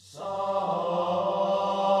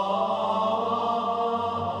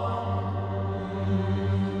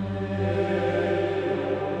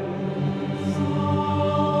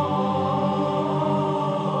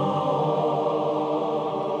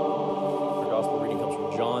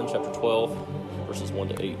John chapter 12, verses 1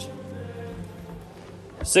 to 8.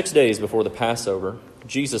 6 days before the Passover,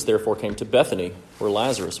 Jesus therefore came to Bethany, where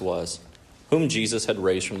Lazarus was, whom Jesus had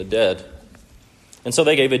raised from the dead. And so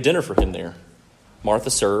they gave a dinner for him there.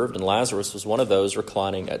 Martha served, and Lazarus was one of those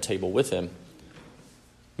reclining at table with him.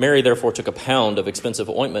 Mary therefore took a pound of expensive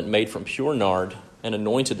ointment made from pure nard and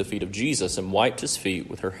anointed the feet of Jesus and wiped his feet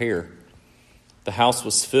with her hair. The house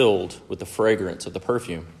was filled with the fragrance of the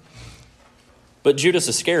perfume. But Judas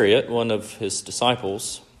Iscariot, one of his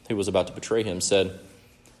disciples, who was about to betray him, said,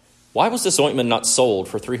 "Why was this ointment not sold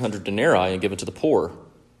for 300 denarii and given to the poor?"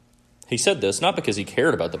 He said this not because he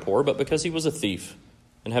cared about the poor, but because he was a thief,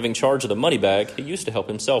 and having charge of the money bag, he used to help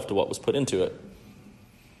himself to what was put into it.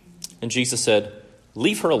 And Jesus said,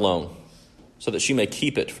 "Leave her alone, so that she may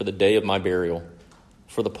keep it for the day of my burial.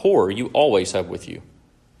 For the poor you always have with you,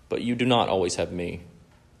 but you do not always have me."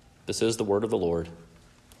 This is the word of the Lord.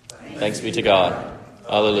 Thanks be to God.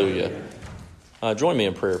 Hallelujah. Join me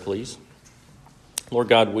in prayer, please. Lord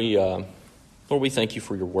God, we thank you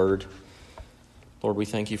for your word. Lord, we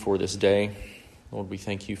thank you for this day. Lord, we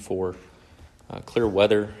thank you for clear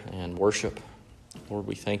weather and worship. Lord,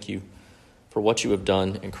 we thank you for what you have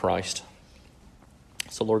done in Christ.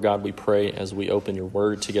 So, Lord God, we pray as we open your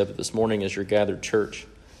word together this morning as your gathered church.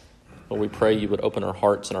 Lord, we pray you would open our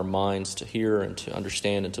hearts and our minds to hear and to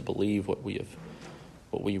understand and to believe what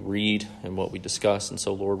we read and what we discuss. And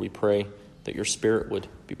so, Lord, we pray that your Spirit would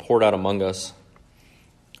be poured out among us.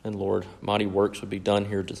 And, Lord, mighty works would be done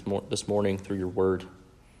here this morning through your word.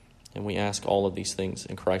 And we ask all of these things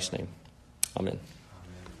in Christ's name. Amen.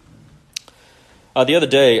 The other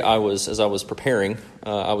day, as I was preparing,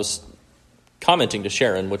 I was commenting to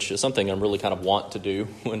Sharon, which is something I'm really kind of want to do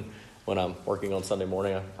when I'm working on Sunday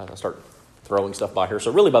morning. I start throwing stuff by her.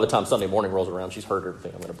 So really, by the time Sunday morning rolls around, she's heard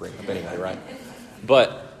everything I'm going to bring up anyway, right?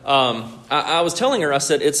 But I was telling her, I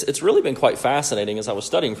said, it's really been quite fascinating as I was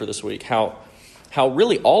studying for this week, how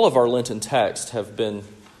really all of our Lenten texts have been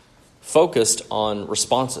focused on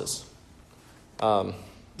responses.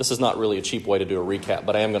 This is not really a cheap way to do a recap,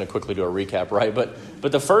 but I am going to quickly do a recap, right?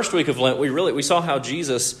 But the first week of Lent, we saw how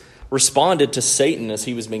Jesus responded to Satan as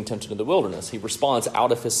he was being tempted in the wilderness. He responds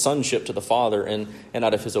out of his sonship to the Father and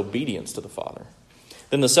out of his obedience to the Father.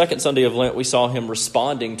 Then the second Sunday of Lent, we saw him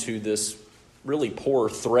responding to this really poor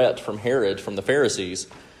threat from Herod, from the Pharisees.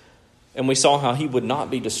 And we saw how he would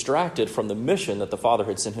not be distracted from the mission that the Father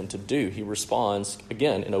had sent him to do. He responds,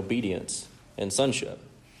 again, in obedience and sonship.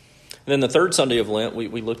 And then the third Sunday of Lent,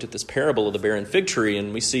 we looked at this parable of the barren fig tree,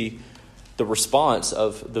 and we see the response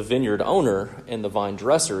of the vineyard owner and the vine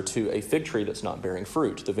dresser to a fig tree that's not bearing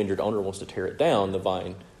fruit. The vineyard owner wants to tear it down. The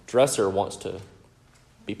vine dresser wants to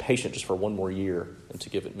be patient just for one more year and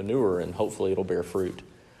to give it manure, and hopefully it'll bear fruit.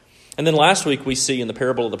 And then last week we see in the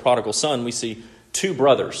parable of the prodigal son, we see two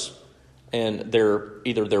brothers and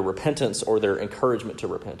either their repentance or their encouragement to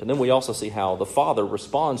repent. And then we also see how the Father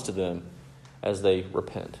responds to them as they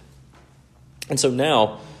repent. And so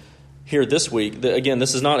now, here this week, again,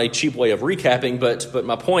 this is not a cheap way of recapping, but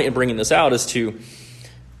my point in bringing this out is to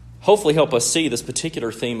hopefully help us see this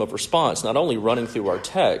particular theme of response, not only running through our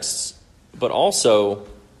texts, but also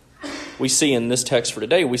we see in this text for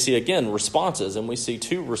today, we see again responses, and we see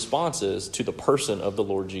two responses to the person of the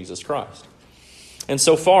Lord Jesus Christ. And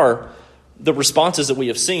so far, the responses that we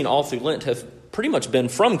have seen all through Lent have pretty much been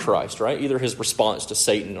from Christ, right? Either his response to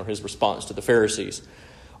Satan or his response to the Pharisees.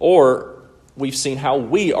 Or we've seen how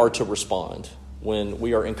we are to respond when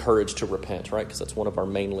we are encouraged to repent, right? Because that's one of our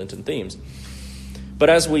main Lenten themes.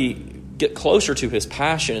 But as we get closer to his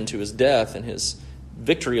passion and to his death and his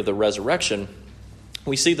victory of the resurrection,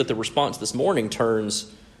 we see that the response this morning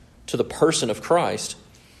turns to the person of Christ.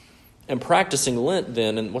 And practicing Lent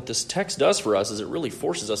then, and what this text does for us is it really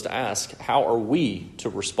forces us to ask, how are we to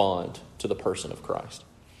respond to the person of Christ?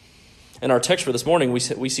 In our text for this morning, we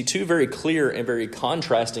see two very clear and very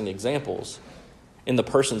contrasting examples in the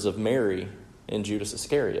persons of Mary and Judas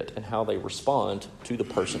Iscariot and how they respond to the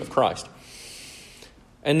person of Christ.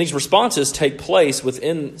 And these responses take place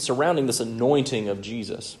surrounding this anointing of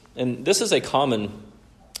Jesus. And this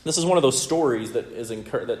is one of those stories that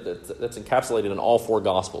that's encapsulated in all four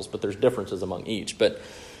Gospels, but there's differences among each. But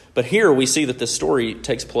here we see that this story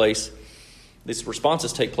takes place. These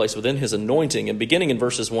responses take place within his anointing. And beginning in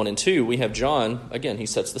verses 1 and 2, we have John, again, he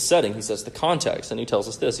sets the setting, he sets the context, and he tells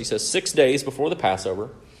us this. He says, 6 days before the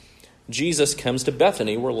Passover, Jesus comes to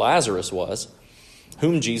Bethany where Lazarus was,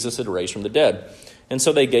 whom Jesus had raised from the dead. And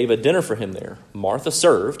so they gave a dinner for him there. Martha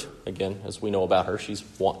served, again, as we know about her, she's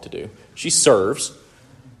wont to do. She serves,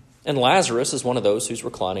 and Lazarus is one of those who's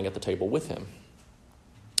reclining at the table with him.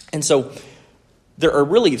 And so there are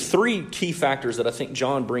really three key factors that I think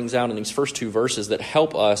John brings out in these first two verses that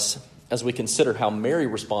help us as we consider how Mary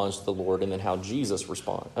responds to the Lord and then how Judas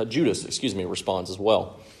responds as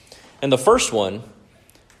well. And the first one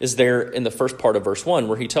is there in the first part of verse 1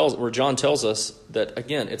 where John tells us that,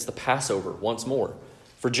 again, it's the Passover once more.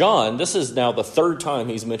 For John, this is now the third time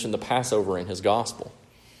he's mentioned the Passover in his gospel.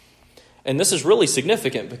 And this is really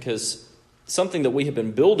significant because something that we have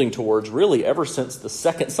been building towards really ever since the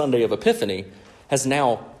second Sunday of Epiphany has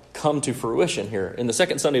now come to fruition here. In the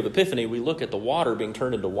second Sunday of Epiphany, we look at the water being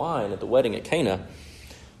turned into wine at the wedding at Cana.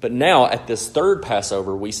 But now at this third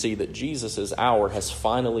Passover, we see that Jesus' hour has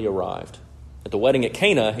finally arrived. At the wedding at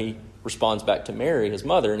Cana, he responds back to Mary, his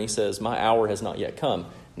mother, and he says, "My hour has not yet come."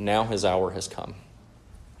 Now his hour has come.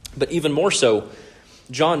 But even more so,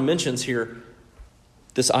 John mentions here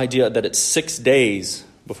this idea that it's 6 days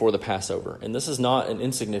before the Passover. And this is not an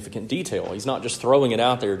insignificant detail. He's not just throwing it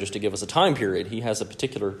out there just to give us a time period. He has a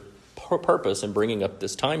particular purpose in bringing up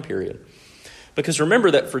this time period. Because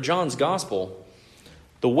remember that for John's gospel,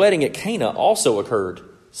 the wedding at Cana also occurred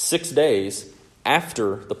 6 days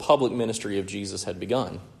after the public ministry of Jesus had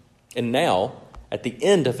begun. And now, at the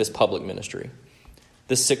end of his public ministry,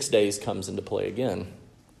 this 6 days comes into play again,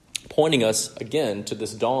 pointing us again to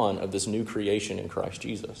this dawn of this new creation in Christ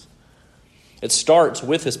Jesus. It starts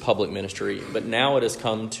with his public ministry, but now it has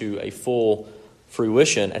come to a full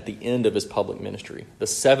fruition at the end of his public ministry. The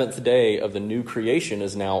seventh day of the new creation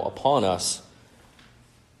is now upon us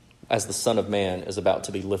as the Son of Man is about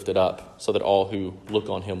to be lifted up so that all who look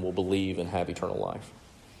on him will believe and have eternal life.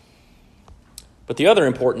 But the other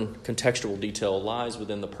important contextual detail lies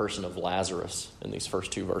within the person of Lazarus in these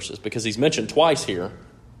first two verses, because he's mentioned twice here.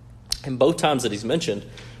 And both times that he's mentioned,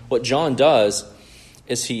 what John does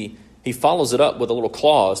is he follows it up with a little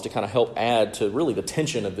clause to kind of help add to really the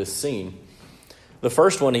tension of this scene. The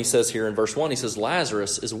first one he says here in verse 1, he says,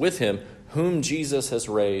 "Lazarus is with him, whom Jesus has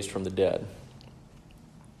raised from the dead."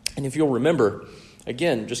 And if you'll remember,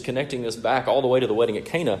 again, just connecting this back all the way to the wedding at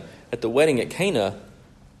Cana, at the wedding at Cana,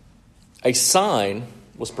 a sign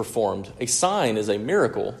was performed. A sign is a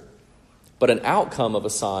miracle, but an outcome of a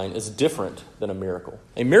sign is different than a miracle.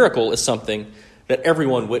 A miracle is something that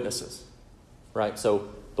everyone witnesses, right? So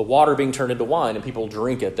the water being turned into wine and people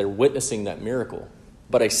drink it, they're witnessing that miracle.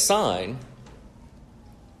 But a sign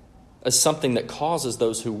is something that causes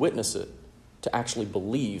those who witness it to actually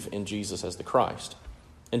believe in Jesus as the Christ.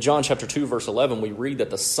 In John chapter 2, verse 11, we read that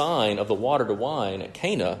the sign of the water to wine at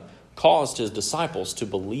Cana caused his disciples to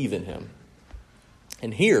believe in him.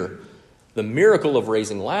 And here, the miracle of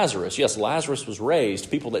raising Lazarus, yes, Lazarus was raised.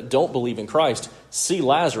 People that don't believe in Christ see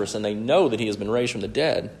Lazarus and they know that he has been raised from the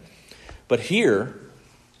dead. But here,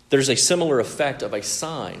 there's a similar effect of a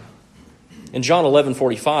sign. In John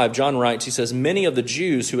 11:45, John writes, he says, "Many of the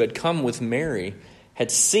Jews who had come with Mary had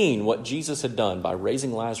seen what Jesus had done by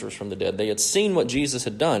raising Lazarus from the dead." They had seen what Jesus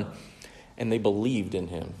had done, and they believed in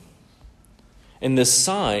him. And this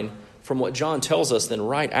sign, from what John tells us then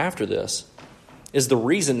right after this, is the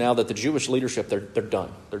reason now that the Jewish leadership, they're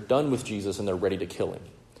done. They're done with Jesus, and they're ready to kill him.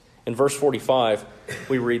 In verse 47,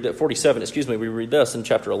 we read this in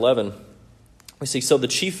chapter 11. We see, "So the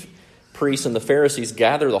chief priests and the Pharisees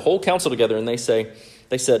gather the whole council together, and they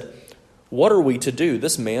said, 'What are we to do?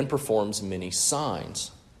 This man performs many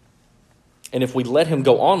signs. And if we let him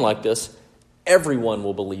go on like this, everyone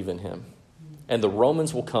will believe in him. And the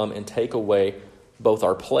Romans will come and take away both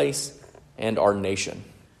our place and our nation.'"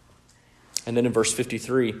 And then in verse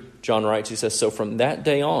 53, John writes, he says, "So from that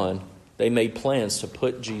day on, they made plans to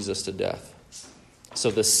put Jesus to death." So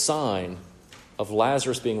this sign of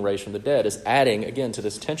Lazarus being raised from the dead is adding, again, to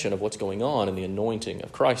this tension of what's going on in the anointing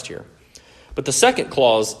of Christ here. But the second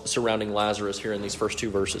clause surrounding Lazarus here in these first two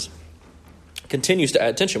verses continues to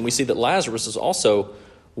add tension. We see that Lazarus is also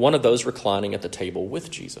one of those reclining at the table with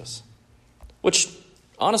Jesus, which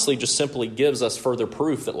honestly just simply gives us further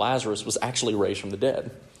proof that Lazarus was actually raised from the dead.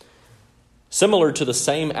 Similar to the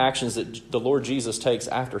same actions that the Lord Jesus takes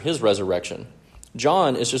after his resurrection,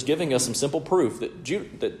 John is just giving us some simple proof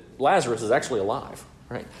that Lazarus is actually alive,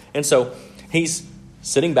 right? And so he's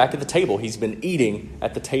sitting back at the table. He's been eating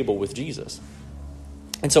at the table with Jesus.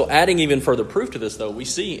 And so adding even further proof to this, though, we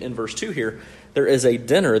see in verse 2 here, there is a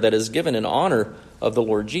dinner that is given in honor of the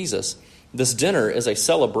Lord Jesus. This dinner is a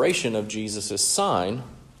celebration of Jesus' sign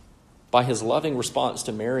by his loving response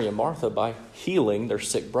to Mary and Martha by healing their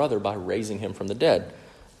sick brother by raising him from the dead.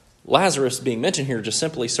 Lazarus being mentioned here just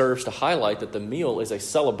simply serves to highlight that the meal is a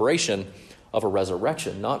celebration of a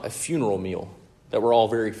resurrection, not a funeral meal that we're all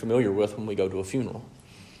very familiar with when we go to a funeral.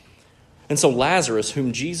 And so Lazarus,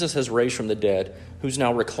 whom Jesus has raised from the dead, who's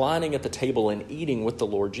now reclining at the table and eating with the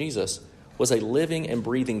Lord Jesus, was a living and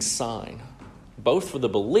breathing sign, both for the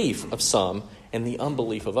belief of some and the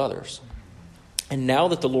unbelief of others. And now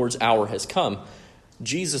that the Lord's hour has come,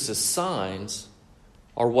 Jesus' signs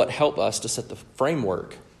are what help us to set the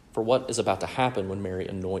framework for what is about to happen when Mary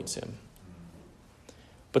anoints him.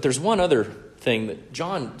 But there's one other thing that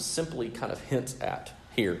John simply kind of hints at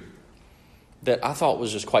here that I thought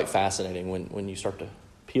was just quite fascinating when you start to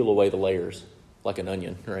peel away the layers like an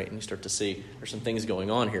onion, right? And you start to see there's some things going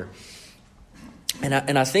on here.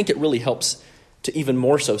 And I think it really helps to even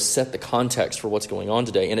more so set the context for what's going on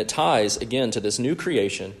today. And it ties, again, to this new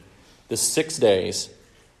creation, this 6 days,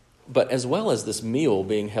 but as well as this meal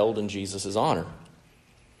being held in Jesus' honor.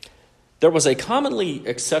 There was a commonly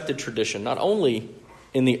accepted tradition, not only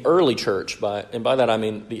in the early church, and by that I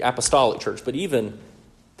mean the apostolic church, but even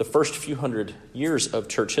the first few hundred years of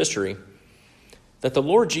church history, that the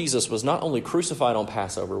Lord Jesus was not only crucified on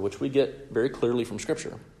Passover, which we get very clearly from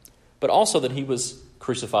Scripture, but also that he was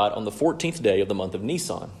crucified on the 14th day of the month of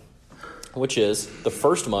Nisan, which is the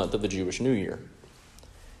first month of the Jewish New Year.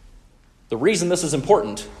 The reason this is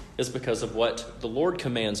important is because of what the Lord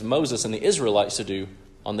commands Moses and the Israelites to do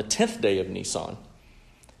on the 10th day of Nisan.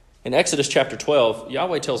 In Exodus chapter 12,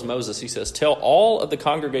 Yahweh tells Moses, he says, "Tell all of the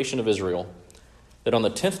congregation of Israel that on the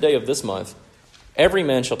 10th day of this month, every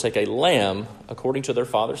man shall take a lamb according to their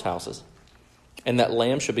father's houses, and that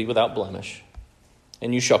lamb shall be without blemish,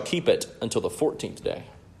 and you shall keep it until the 14th day,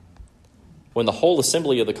 when the whole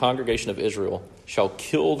assembly of the congregation of Israel shall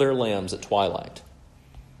kill their lambs at twilight."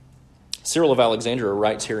 Cyril of Alexandria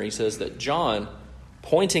writes here, he says that John,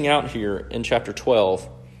 pointing out here in chapter 12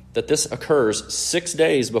 that this occurs 6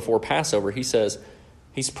 days before Passover, he says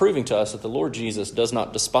he's proving to us that the Lord Jesus does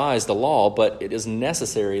not despise the law, but it is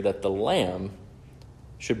necessary that the lamb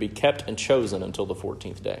should be kept and chosen until the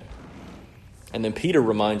 14th day. And then Peter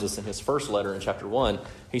reminds us in his first letter in chapter 1,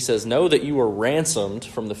 he says, "Know that you were ransomed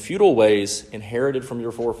from the futile ways inherited from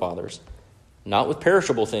your forefathers, not with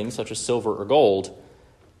perishable things such as silver or gold,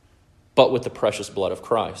 but with the precious blood of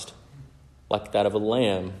Christ, like that of a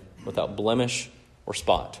lamb without blemish or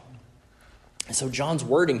spot." And so John's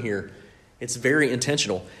wording here, it's very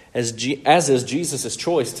intentional, as is Jesus'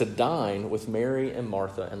 choice to dine with Mary and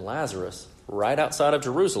Martha and Lazarus right outside of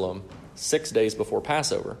Jerusalem 6 days before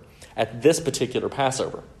Passover, at this particular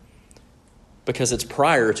Passover, because it's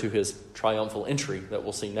prior to his triumphal entry that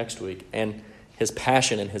we'll see next week, and his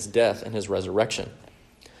passion and his death and his resurrection.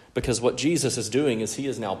 Because what Jesus is doing is he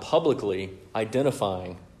is now publicly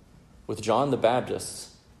identifying with John the Baptist's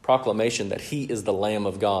proclamation that he is the Lamb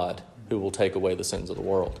of God who will take away the sins of the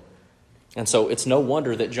world. And so it's no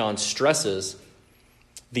wonder that John stresses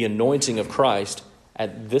the anointing of Christ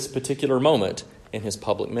at this particular moment in his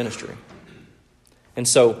public ministry. And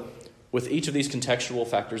so with each of these contextual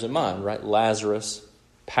factors in mind, right? Lazarus,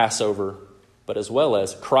 Passover, but as well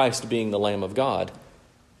as Christ being the Lamb of God,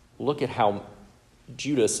 look at how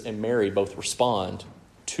Judas and Mary both respond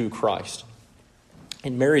to Christ.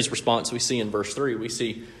 In Mary's response, we see in verse 3,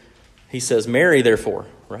 he says, "Mary, therefore,"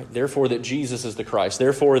 right? "Therefore that Jesus is the Christ,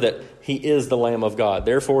 therefore that he is the Lamb of God,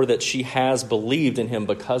 therefore that she has believed in him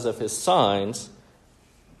because of his signs,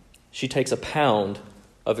 she takes a pound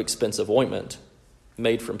of expensive ointment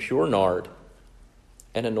made from pure nard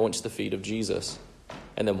and anoints the feet of Jesus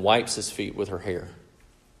and then wipes his feet with her hair."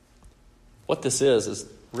 What this is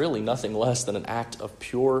really nothing less than an act of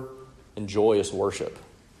pure and joyous worship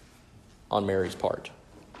on Mary's part.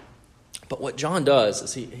 But what John does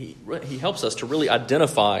is he helps us to really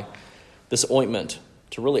identify this ointment,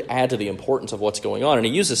 to really add to the importance of what's going on. And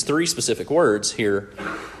he uses 3 specific words here.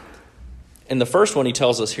 In the first one, he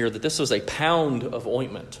tells us here that this was a pound of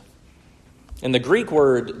ointment. And the Greek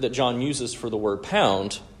word that John uses for the word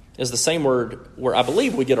pound is the same word where I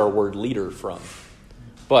believe we get our word liter from.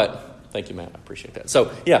 But thank you, Matt. I appreciate that.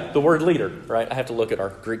 So, yeah, the word liter, right? I have to look at our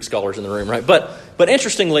Greek scholars in the room, right? But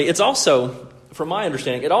interestingly, it's also, from my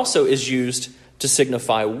understanding, it also is used to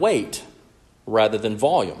signify weight rather than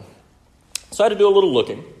volume. So I had to do a little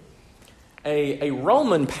looking. A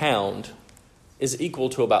Roman pound is equal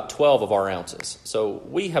to about 12 of our ounces. So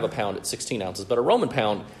we have a pound at 16 ounces, but a Roman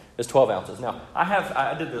pound is 12 ounces. Now,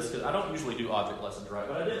 I did this because I don't usually do object lessons, right?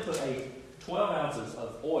 But I did put 12 ounces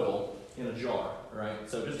of oil in a jar, right?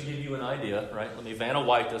 So just to give you an idea, right? Let me Vanna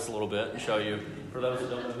White this a little bit and show you. For those that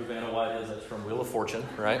don't know who Vanna White is, that's from Wheel of Fortune,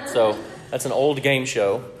 right? So that's an old game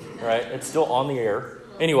show, right? It's still on the air.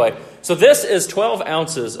 Anyway, so this is 12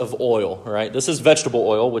 ounces of oil, right? This is vegetable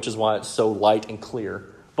oil, which is why it's so light and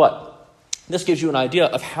clear. But this gives you an idea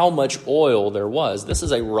of how much oil there was. This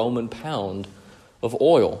is a Roman pound of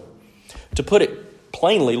oil. To put it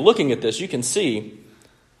plainly, looking at this, you can see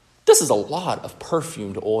this is a lot of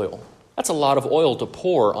perfumed oil. That's a lot of oil to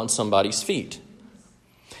pour on somebody's feet.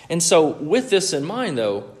 And so with this in mind,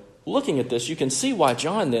 though, looking at this, you can see why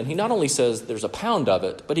John then, he not only says there's a pound of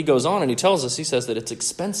it, but he goes on and he tells us, he says that it's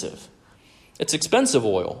expensive. It's expensive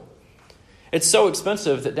oil. It's so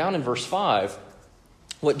expensive that down in verse 5,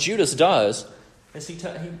 what Judas does is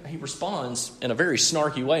he responds in a very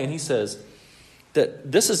snarky way, and he says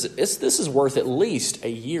that this is worth at least a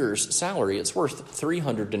year's salary. It's worth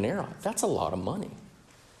 300 denarii. That's a lot of money.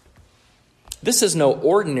 This is no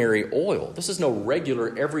ordinary oil. This is no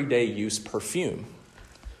regular everyday use perfume.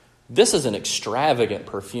 This is an extravagant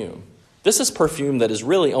perfume. This is perfume that is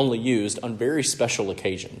really only used on very special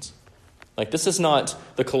occasions. Like, this is not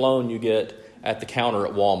the cologne you get at the counter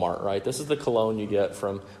at Walmart, right? This is the cologne you get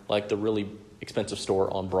from, like, the really expensive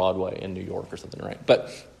store on Broadway in New York or something, right? But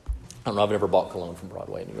I don't know, I've never bought cologne from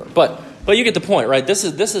Broadway in New York. But you get the point, right? This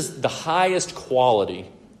is the highest quality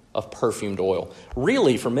of perfumed oil.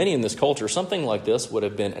 Really, for many in this culture, something like this would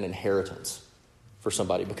have been an inheritance for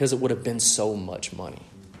somebody because it would have been so much money.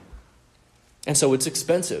 And so it's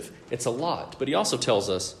expensive. It's a lot. But he also tells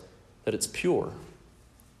us that it's pure.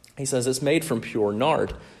 He says it's made from pure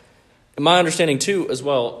nard. And my understanding, too, as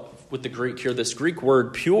well, with the Greek here, this Greek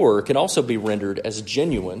word pure can also be rendered as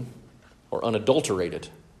genuine or unadulterated.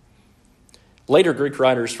 Later Greek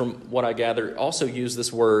writers, from what I gather, also use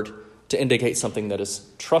this word to indicate something that is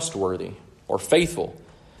trustworthy or faithful.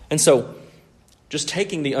 And so just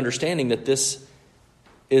taking the understanding that this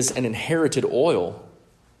is an inherited oil,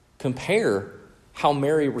 compare how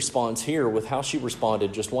Mary responds here with how she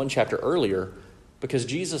responded just one chapter earlier, because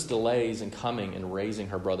Jesus delays in coming and raising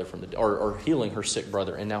her brother from the or healing her sick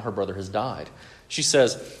brother, and now her brother has died. She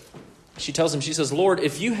tells him, Lord,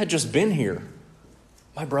 if you had just been here,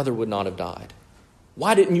 my brother would not have died.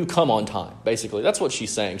 Why didn't you come on time? Basically, that's what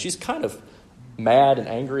she's saying. She's kind of mad and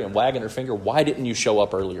angry and wagging her finger. Why didn't you show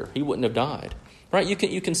up earlier? He wouldn't have died. Right?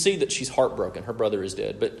 You can see that she's heartbroken. Her brother is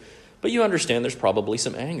dead. But you understand there's probably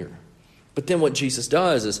some anger. But then what Jesus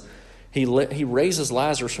does is he raises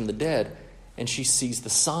Lazarus from the dead, and she sees the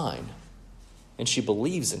sign, and she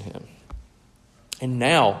believes in him. And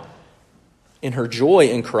now, in her joy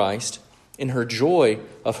in Christ, in her joy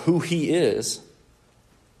of who he is,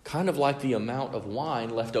 kind of like the amount of wine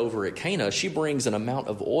left over at Cana, she brings an amount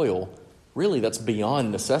of oil, really, that's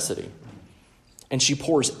beyond necessity. And she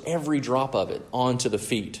pours every drop of it onto the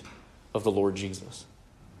feet of the Lord Jesus.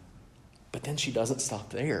 But then she doesn't stop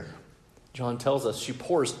there. John tells us she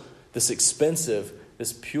pours this expensive,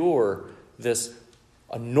 this pure, this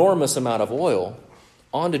enormous amount of oil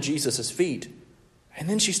onto Jesus' feet, and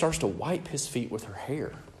then she starts to wipe his feet with her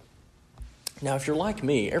hair. Now, if you're like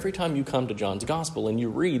me, every time you come to John's gospel and you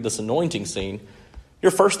read this anointing scene,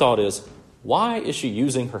 your first thought is, why is she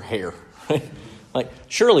using her hair? Like,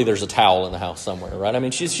 surely there's a towel in the house somewhere, right? I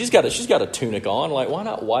mean, she's got a tunic on. Like, why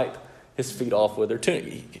not wipe his feet off with her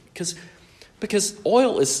tunic? Because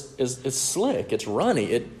oil is slick, it's runny,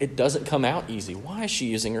 it doesn't come out easy. Why is she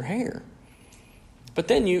using her hair? But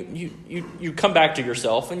then you come back to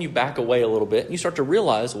yourself and you back away a little bit and you start to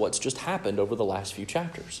realize what's just happened over the last few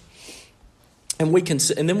chapters. And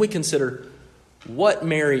then we consider what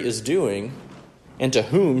Mary is doing and to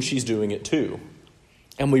whom she's doing it to.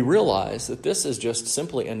 And we realize that this is just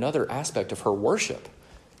simply another aspect of her worship.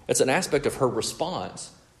 It's an aspect of her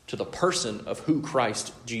response to the person of who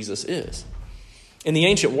Christ Jesus is. In the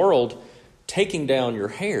ancient world, taking down your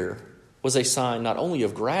hair was a sign not only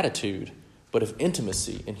of gratitude, but of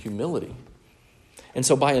intimacy and humility. And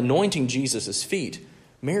so by anointing Jesus' feet,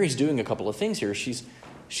 Mary's doing a couple of things here. She's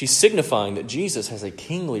signifying that Jesus has a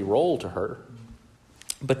kingly role to her.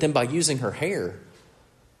 But then by using her hair,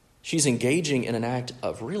 she's engaging in an act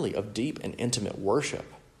of deep and intimate worship,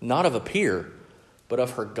 not of a peer, but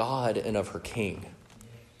of her God and of her king.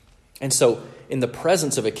 And so in the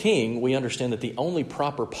presence of a king, we understand that the only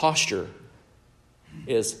proper posture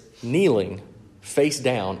is kneeling face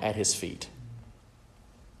down at his feet.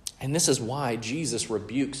 And this is why Jesus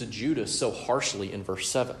rebukes Judas so harshly in verse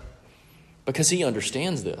 7, because he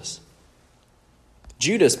understands this.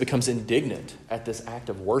 Judas becomes indignant at this act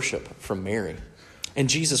of worship from Mary. And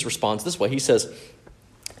Jesus responds this way. He says,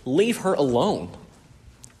 "Leave her alone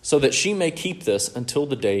so that she may keep this until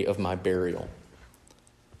the day of my burial."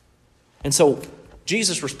 And so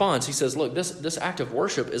Jesus responds. He says, look, this act of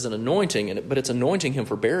worship is an anointing, but it's anointing him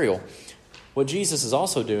for burial. What Jesus is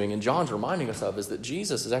also doing, and John's reminding us of, is that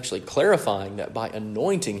Jesus is actually clarifying that by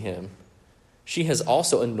anointing him, she has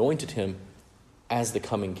also anointed him as the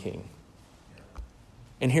coming king.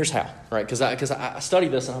 And here's how, right? Because I study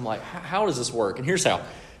this and I'm like, how does this work? And here's how.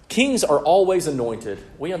 Kings are always anointed.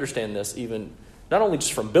 We understand this even not only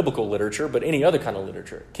just from biblical literature, but any other kind of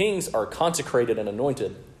literature. Kings are consecrated and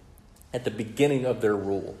anointed at the beginning of their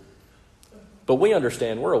rule. But we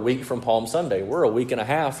understand we're a week from Palm Sunday. We're a week and a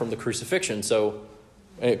half from the crucifixion. So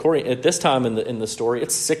at this time in the story,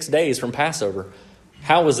 it's 6 days from Passover.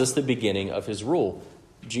 How is this the beginning of his rule?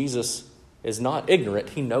 Jesus is not ignorant.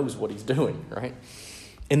 He knows what he's doing, right?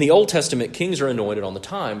 In the Old Testament, kings are anointed on the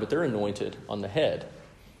time, but they're anointed on the head.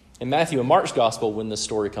 In Matthew and Mark's gospel, when this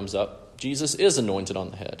story comes up, Jesus is anointed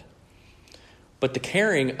on the head. But the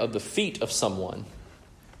carrying of the feet of someone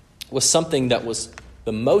was something that was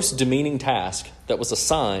the most demeaning task that was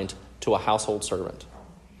assigned to a household servant.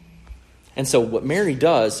 And so what Mary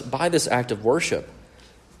does by this act of worship,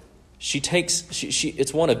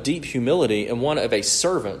 it's one of deep humility and one of a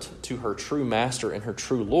servant to her true master and her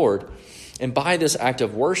true Lord. And by this act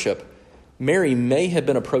of worship, Mary may have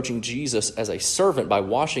been approaching Jesus as a servant by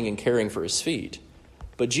washing and caring for his feet.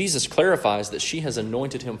 But Jesus clarifies that she has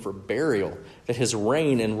anointed him for burial, that his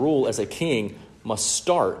reign and rule as a king must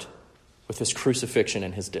start with his crucifixion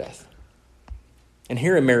and his death. And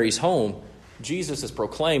here in Mary's home, Jesus is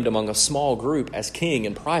proclaimed among a small group as king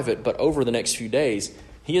in private, but over the next few days,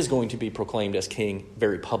 he is going to be proclaimed as king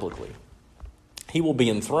very publicly. He will be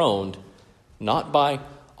enthroned not by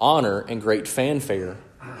honor and great fanfare,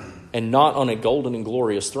 and not on a golden and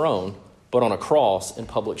glorious throne, but on a cross in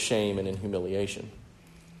public shame and in humiliation.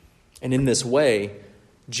 And in this way,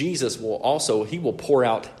 Jesus will pour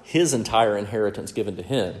out his entire inheritance given to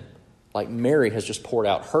him, like Mary has just poured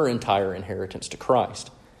out her entire inheritance to Christ.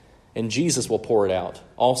 And Jesus will pour it out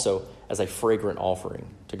also as a fragrant offering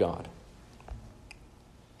to God.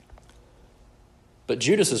 But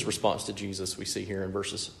Judas's response to Jesus, we see here in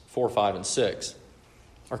verses 4, 5, and 6,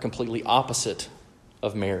 are completely opposite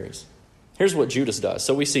of Mary's. Here's what Judas does.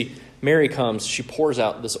 So we see Mary comes, she pours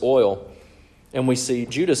out this oil, and we see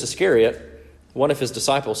Judas Iscariot, one of his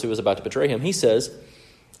disciples who was about to betray him, he says,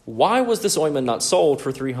 "Why was this ointment not sold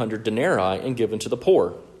for 300 denarii and given to the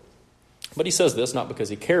poor?" But he says this not because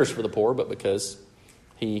he cares for the poor, but because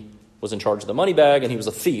he was in charge of the money bag and he was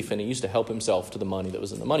a thief and he used to help himself to the money that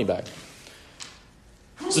was in the money bag.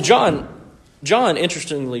 So John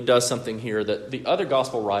interestingly does something here that the other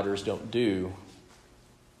gospel writers don't do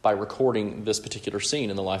by recording this particular scene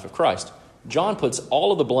in the life of Christ. John puts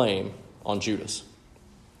all of the blame on Judas.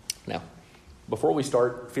 Now, before we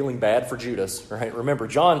start feeling bad for Judas, right? Remember,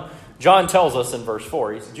 John tells us in verse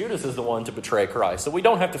 4, Judas is the one to betray Christ. So we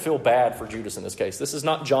don't have to feel bad for Judas in this case. This is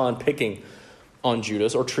not John picking on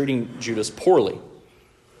Judas or treating Judas poorly.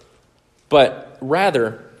 But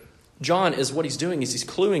rather, John what he's doing is he's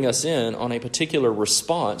cluing us in on a particular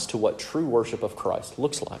response to what true worship of Christ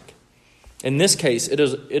looks like. In this case, it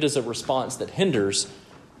is a response that hinders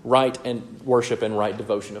right and worship and right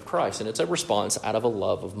devotion of Christ. And it's a response out of a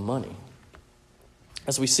love of money.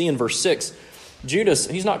 As we see in verse 6, Judas,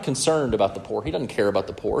 he's not concerned about the poor. He doesn't care about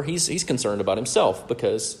the poor. He's concerned about himself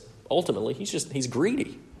because ultimately he's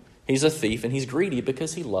greedy. He's a thief and he's greedy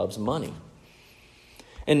because he loves money.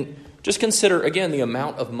 And just consider, again, the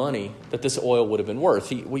amount of money that this oil would have been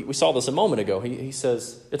worth. We saw this a moment ago. He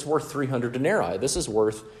says it's worth 300 denarii. This is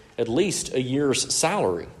worth at least a year's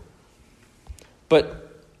salary. But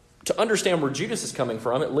to understand where Judas is coming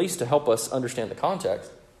from, at least to help us understand the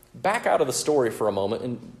context, back out of the story for a moment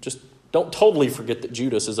and just don't totally forget that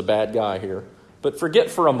Judas is a bad guy here, but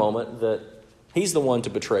forget for a moment that he's the one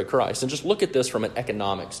to betray Christ. And just look at this from an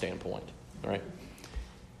economic standpoint. All right?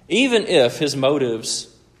 Even if his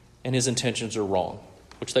motives and his intentions are wrong,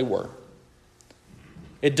 which they were,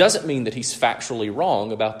 it doesn't mean that he's factually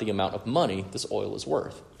wrong about the amount of money this oil is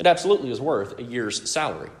worth. It absolutely is worth a year's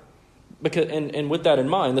salary. And with that in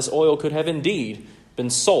mind, this oil could have indeed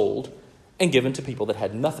been sold and given to people that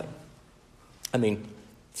had nothing. I mean,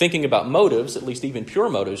 thinking about motives, at least even pure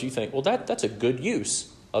motives, you think, well, that's a good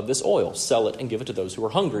use of this oil. Sell it and give it to those who are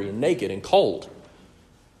hungry and naked and cold.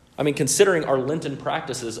 I mean, considering our Lenten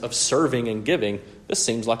practices of serving and giving, this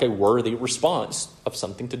seems like a worthy response of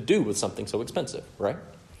something to do with something so expensive, right?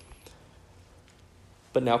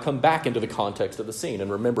 But now come back into the context of the scene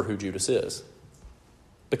and remember who Judas is.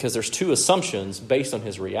 Because there's two assumptions based on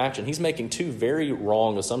his reaction. He's making two very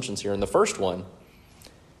wrong assumptions here. And the first one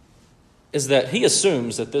is that he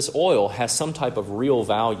assumes that this oil has some type of real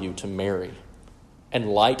value to Mary in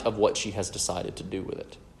light of what she has decided to do with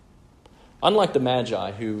it. Unlike the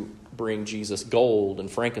Magi who bring Jesus gold and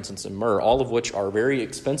frankincense and myrrh, all of which are very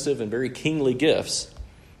expensive and very kingly gifts,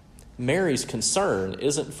 Mary's concern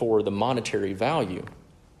isn't for the monetary value,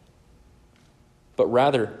 but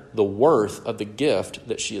rather the worth of the gift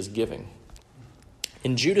that she is giving.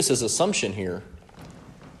 In Judas's assumption here,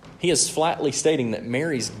 he is flatly stating that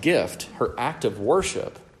Mary's gift, her act of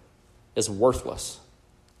worship, is worthless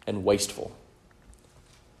and wasteful.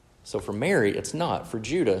 So for Mary, it's not. For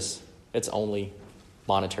Judas, it's only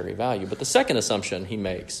monetary value. But the second assumption he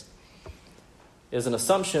makes is an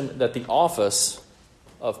assumption that the office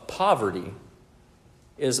of poverty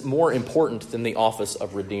is more important than the office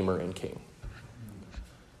of Redeemer and King.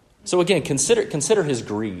 So again, consider his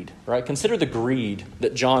greed, right? Consider the greed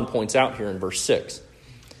that John points out here in verse 6.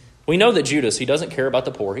 We know that Judas, he doesn't care about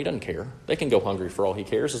the poor. He doesn't care. They can go hungry for all he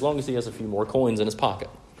cares, as long as he has a few more coins in his pocket.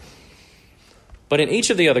 But in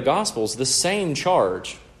each of the other Gospels, the same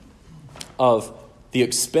charge of the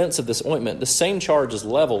expense of this ointment, the same charge is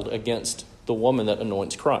leveled against the woman that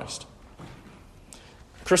anoints Christ.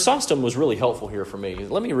 Chrysostom was really helpful here for me.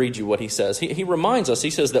 Let me read you what he says. He reminds us,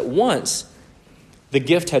 he says that once the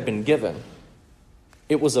gift had been given,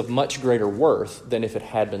 it was of much greater worth than if it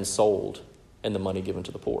had been sold and the money given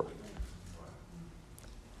to the poor.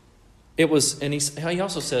 It was, and he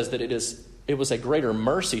also says that it was a greater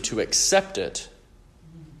mercy to accept it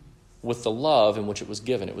with the love in which it was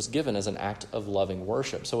given. It was given as an act of loving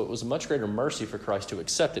worship. So it was a much greater mercy for Christ to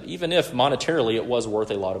accept it, even if monetarily it was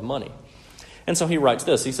worth a lot of money. And so he writes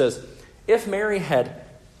this. He says, if Mary had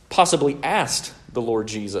possibly asked the Lord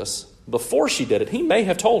Jesus before she did it, he may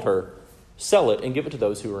have told her, sell it and give it to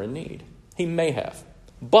those who are in need. He may have.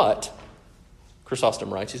 But,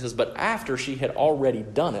 Chrysostom writes, he says, but after she had already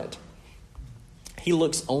done it, he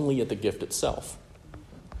looks only at the gift itself.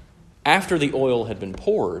 After the oil had been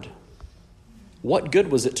poured, what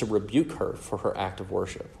good was it to rebuke her for her act of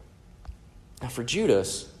worship? Now for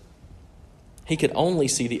Judas, he could only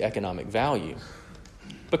see the economic value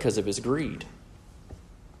because of his greed.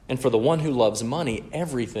 And for the one who loves money,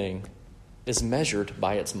 everything is measured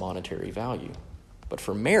by its monetary value. But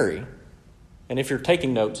for Mary, and if you're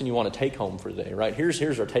taking notes and you want to take home for today, right?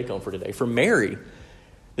 Here's our take home for today. For Mary,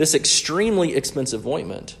 this extremely expensive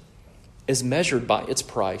ointment is measured by its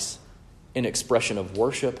price in expression of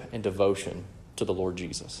worship and devotion to the Lord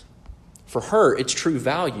Jesus. For her, its true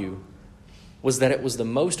value was that it was the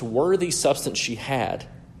most worthy substance she had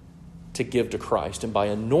to give to Christ. And by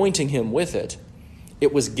anointing him with it,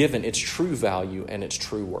 it was given its true value and its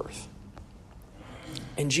true worth.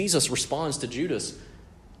 And Jesus responds to Judas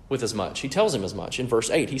with as much. He tells him as much. In verse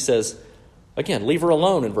 8, he says, again, leave her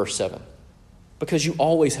alone in verse 7. Because you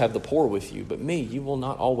always have the poor with you, but me you will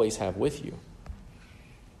not always have with you.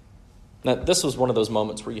 Now, this was one of those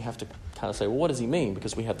moments where you have to kind of say, well, what does he mean?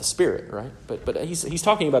 Because we have the Spirit, right? But he's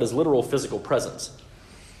talking about his literal physical presence.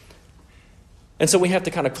 And so we have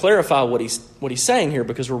to kind of clarify what he's saying here,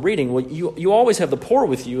 because we're reading, well, you always have the poor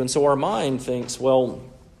with you, and so our mind thinks, well,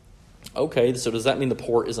 okay, so does that mean the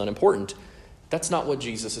poor is unimportant? That's not what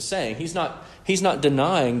Jesus is saying. He's not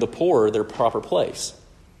denying the poor their proper place.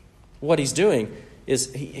 What he's doing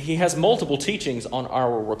is he has multiple teachings on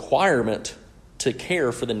our requirement to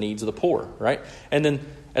care for the needs of the poor, right? And then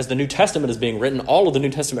as the New Testament is being written, all of the New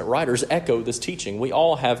Testament writers echo this teaching. We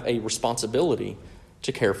all have a responsibility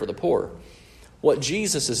to care for the poor. What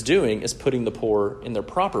Jesus is doing is putting the poor in their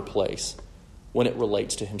proper place when it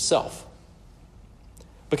relates to himself.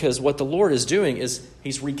 Because what the Lord is doing is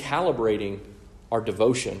he's recalibrating our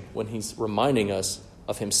devotion when he's reminding us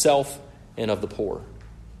of himself and of the poor.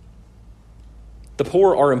 The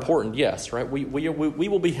poor are important, yes, right? We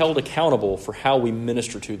will be held accountable for how we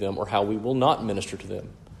minister to them or how we will not minister to them.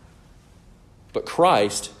 But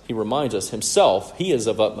Christ, he reminds us, himself, he is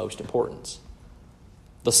of utmost importance.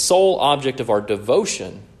 The sole object of our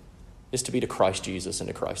devotion is to be to Christ Jesus and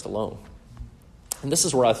to Christ alone. And this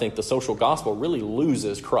is where I think the social gospel really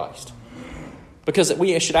loses Christ. Because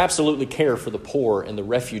we should absolutely care for the poor and the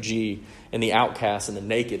refugee and the outcast and the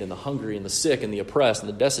naked and the hungry and the sick and the oppressed and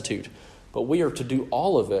the destitute. But we are to do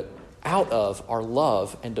all of it out of our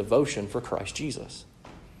love and devotion for Christ Jesus.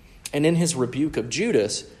 And in his rebuke of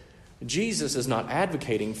Judas, Jesus is not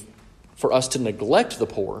advocating for us to neglect the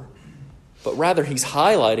poor, but rather he's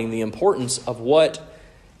highlighting the importance of what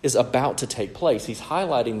is about to take place. He's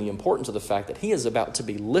highlighting the importance of the fact that he is about to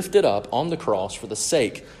be lifted up on the cross for the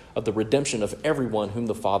sake of the redemption of everyone whom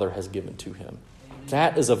the Father has given to him.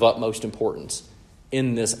 That is of utmost importance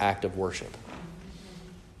in this act of worship.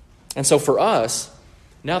 And so for us,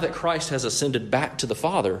 now that Christ has ascended back to the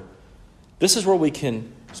Father, this is where we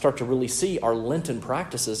can start to really see our Lenten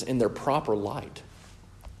practices in their proper light.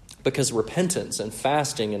 Because repentance and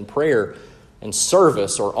fasting and prayer and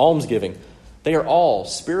service or almsgiving, they are all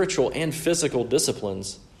spiritual and physical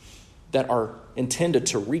disciplines that are intended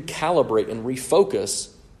to recalibrate and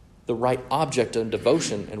refocus the right object of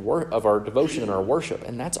devotion and of our devotion and our worship.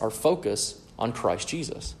 And that's our focus on Christ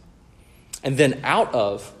Jesus. And then out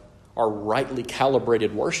of our rightly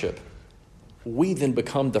calibrated worship, we then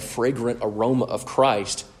become the fragrant aroma of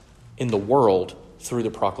Christ in the world through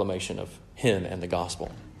the proclamation of him and the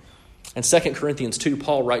gospel. In 2 Corinthians 2,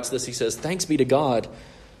 Paul writes this. He says, "Thanks be to God,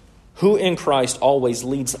 who in Christ always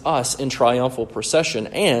leads us in triumphal procession,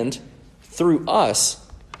 and through us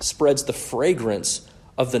spreads the fragrance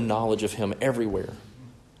of the knowledge of him everywhere.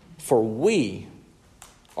 For we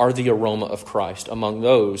are the aroma of Christ among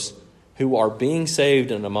those who are being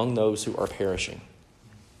saved and among those who are perishing."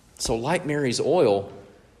 So like Mary's oil,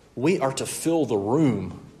 we are to fill the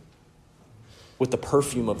room with the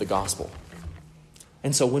perfume of the gospel.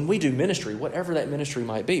 And so when we do ministry, whatever that ministry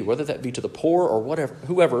might be, whether that be to the poor or whatever,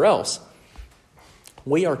 whoever else,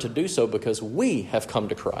 we are to do so because we have come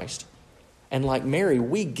to Christ. And like Mary,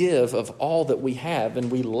 we give of all that we have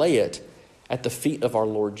and we lay it at the feet of our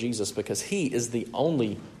Lord Jesus because he is the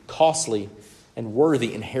only costly and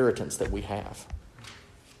worthy inheritance that we have.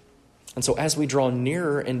 And so as we draw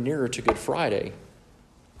nearer and nearer to Good Friday,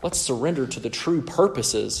 let's surrender to the true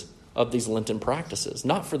purposes of these Lenten practices,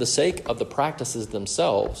 not for the sake of the practices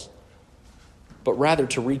themselves, but rather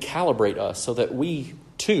to recalibrate us so that we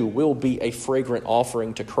too will be a fragrant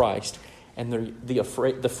offering to Christ and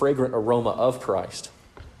the fragrant aroma of Christ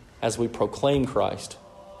as we proclaim Christ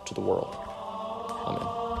to the world.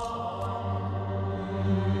 Amen.